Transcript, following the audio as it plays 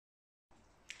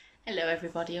Hello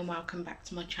everybody and welcome back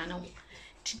to my channel.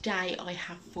 Today I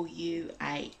have for you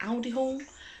a Aldi haul.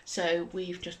 So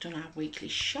we've just done our weekly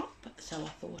shop, so I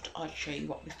thought I'd show you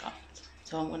what we've got.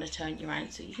 So I'm going to turn you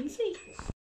around so you can see.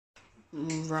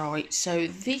 Right, so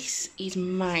this is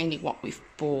mainly what we've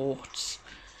bought.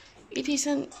 It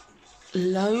isn't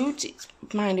loads, it's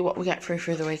mainly what we get through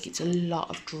the week. It's a lot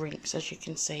of drinks, as you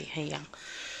can see here.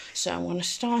 So I'm going to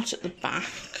start at the back.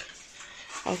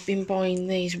 I've been buying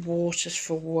these waters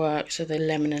for work, so they're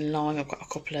lemon and lime. I've got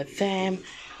a couple of them.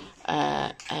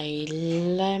 A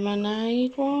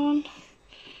lemonade one.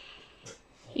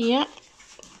 Yeah.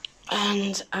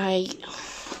 And a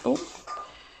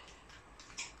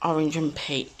orange and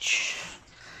peach.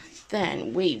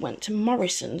 Then we went to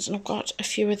Morrison's and I've got a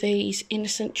few of these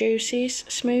innocent juices,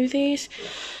 smoothies.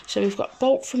 So we've got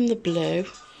Bolt from the blue,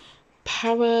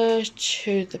 Power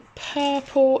to the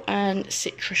purple and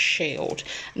Citrus Shield,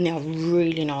 and they are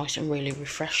really nice and really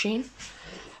refreshing.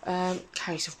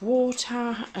 Case of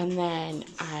water and then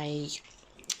a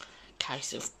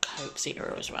case of Coke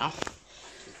Zero as well.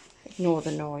 Ignore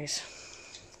the noise,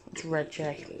 it's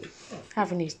Reggie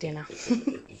having his dinner.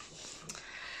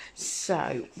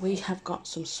 So we have got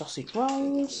some sausage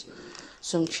rolls,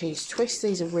 some cheese twists.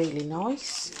 These are really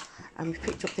nice, and we've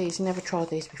picked up these, never tried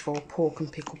these before, pork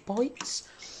and pickle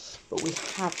bites, but we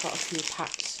have got a few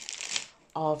packs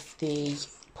of the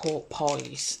pork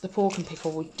pies. The pork and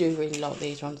pickle, we do really like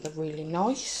these ones, they're really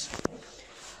nice.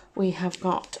 We have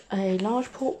got a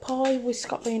large pork pie with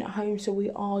Scott being at home, so we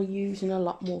are using a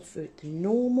lot more food than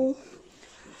normal.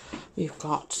 We've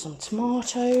got some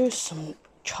tomatoes, some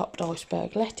chopped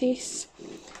iceberg lettuce.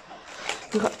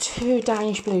 We've got 2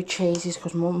 Danish blue cheeses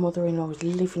because my mother-in-law is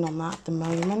living on that at the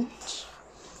moment.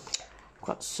 We've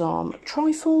got some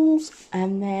trifles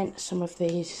and then some of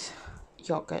these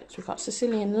yogurts. We've got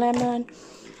Sicilian lemon,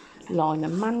 lime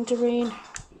and mandarin,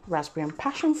 raspberry and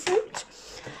passion fruit,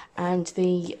 and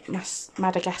the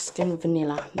Madagascar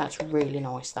vanilla. That's really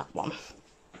nice, that one.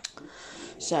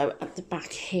 So at the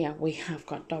back here we have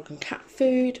got dog and cat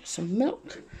food, some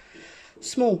milk,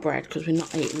 small bread because we're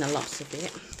not eating a lot of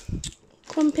it,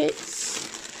 crumpets,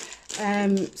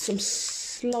 some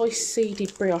sliced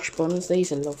seeded brioche buns.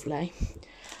 These are lovely,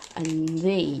 and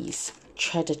these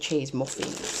cheddar cheese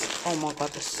muffins. Oh my god,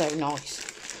 they're so nice.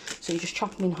 So you just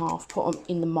chop them in half, put them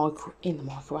in the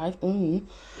microwave,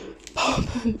 pop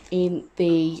them in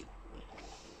the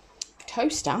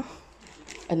toaster,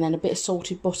 and then a bit of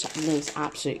salted butter, and these are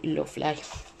absolutely lovely.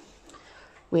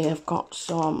 We have got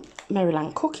some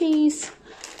Maryland cookies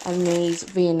and these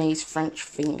Viennese French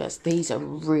fingers. These are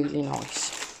really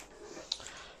nice.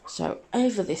 So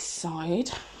over this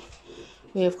side,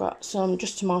 we have got some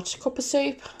just tomato cuppa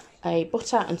soup, a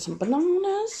butter and some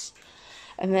bananas.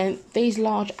 And then these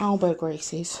large elbow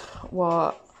greases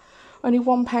were only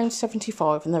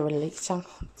 £1.75 and they're a litre.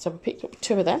 So we picked up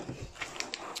 2 of them.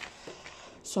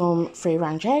 Some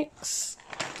free-range eggs.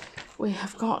 We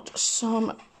have got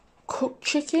some cooked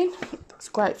chicken. It's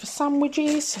great for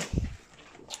sandwiches.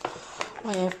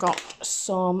 I have got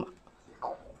some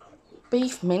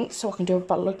beef mince so I can do a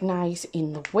bolognese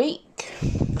in the week.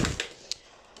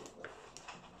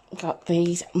 Got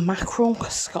these mackerel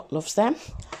because Scott loves them.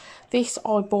 This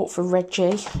I bought for Reggie.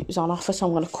 It was on offer, so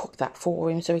I'm going to cook that for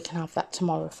him so he can have that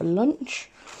tomorrow for lunch.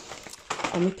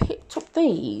 And we picked up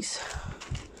these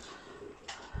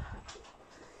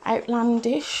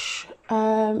outlandish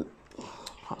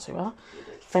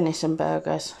venison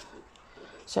burgers.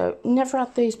 So never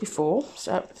had these before,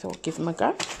 so I thought I'd give them a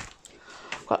go.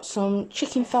 Got some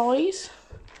chicken thighs,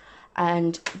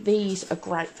 and these are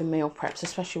great for meal preps,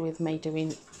 especially with me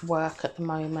doing work at the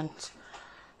moment.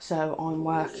 So I'm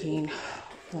working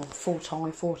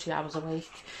full-time, 40 hours a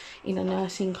week in a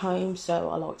nursing home, so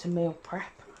I like to meal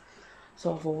prep.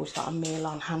 So I've always got a meal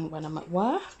on hand when I'm at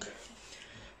work.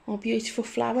 More beautiful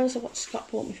flowers are what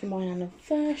Scott bought me for my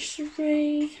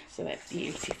anniversary, so they're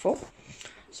beautiful.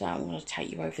 So I'm going to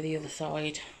take you over the other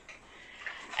side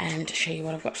and show you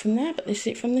what I've got from there, but this is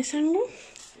it from this angle.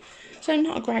 So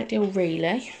not a great deal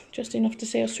really, just enough to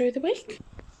see us through the week.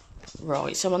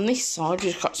 Right, so on this side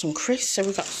we've got some crisps. So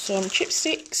we've got some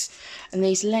chipsticks and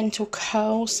these lentil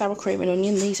curls, sour cream and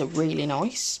onion. These are really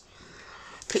nice.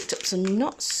 Picked up some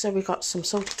nuts, so we've got some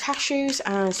salted cashews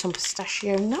and some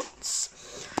pistachio nuts.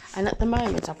 And at the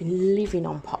moment I've been living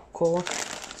on popcorn,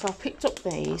 so I picked up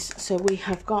these. So we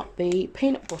have got the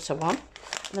peanut butter one,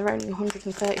 and they're only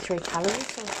 133 calories,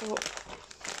 so I thought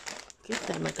give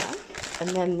them a go. And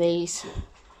then these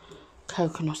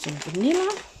coconut and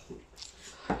vanilla,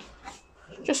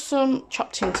 just some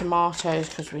chopped in tomatoes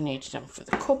because we needed them for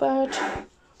the cupboard.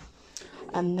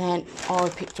 And then I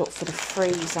picked up for the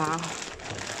freezer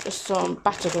just some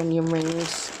battered onion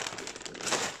rings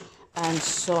and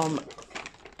some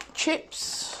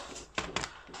chips,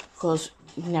 because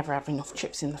you never have enough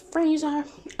chips in the freezer,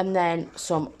 and then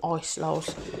some ice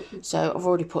loaves. So I've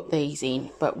already put these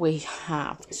in, but we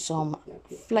have some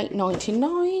flake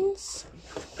 99s,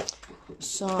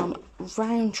 some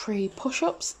Roundtree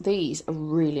push-ups. These are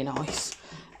really nice,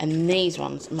 and these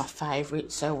ones are my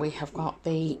favourite. So we have got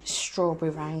the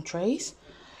strawberry Roundtrees,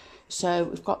 so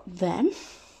we've got them.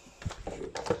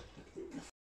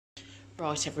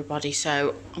 Right everybody,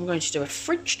 so I'm going to do a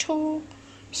fridge tour.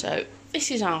 So this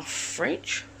is our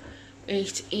fridge.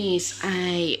 It is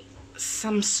a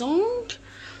Samsung.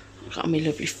 I've got my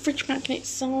lovely fridge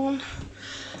magnets on,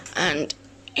 and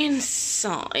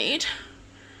inside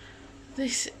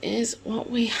this is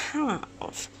what we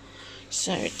have.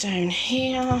 So down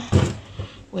here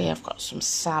we have got some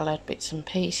salad bits and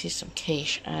pieces, some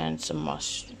quiche and some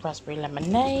raspberry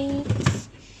lemonades.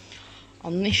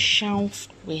 On this shelf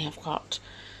we have got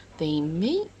the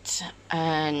meat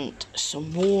and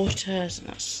some waters, and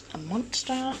that's a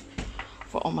Monster.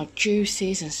 I've got all my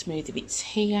juices and smoothie bits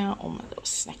here, all my little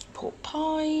snacky pork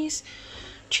pies,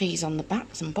 cheese on the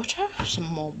back, some butter, some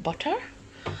more butter,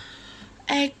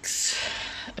 eggs,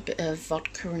 a bit of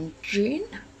vodka and gin.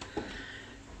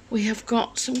 We have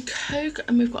got some Coke,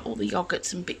 and we've got all the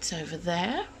yogurts and bits over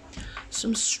there.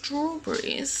 Some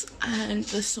strawberries, and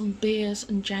there's some beers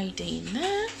and JD in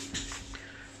there.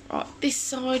 Right, this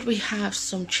side we have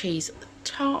some cheese at the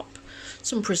top,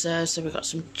 some preserves, so we've got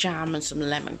some jam and some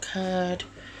lemon curd,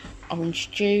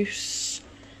 orange juice,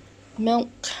 milk,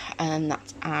 and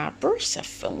that's our barista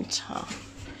filter.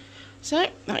 So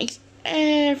that is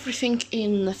everything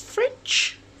in the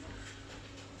fridge.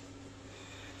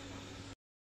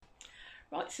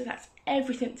 Right, so that's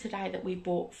everything today that we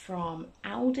bought from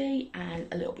Aldi and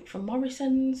a little bit from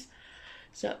Morrison's.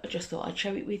 So I just thought I'd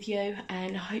share it with you,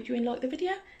 and I hope you enjoyed the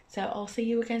video. So I'll see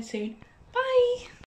you again soon.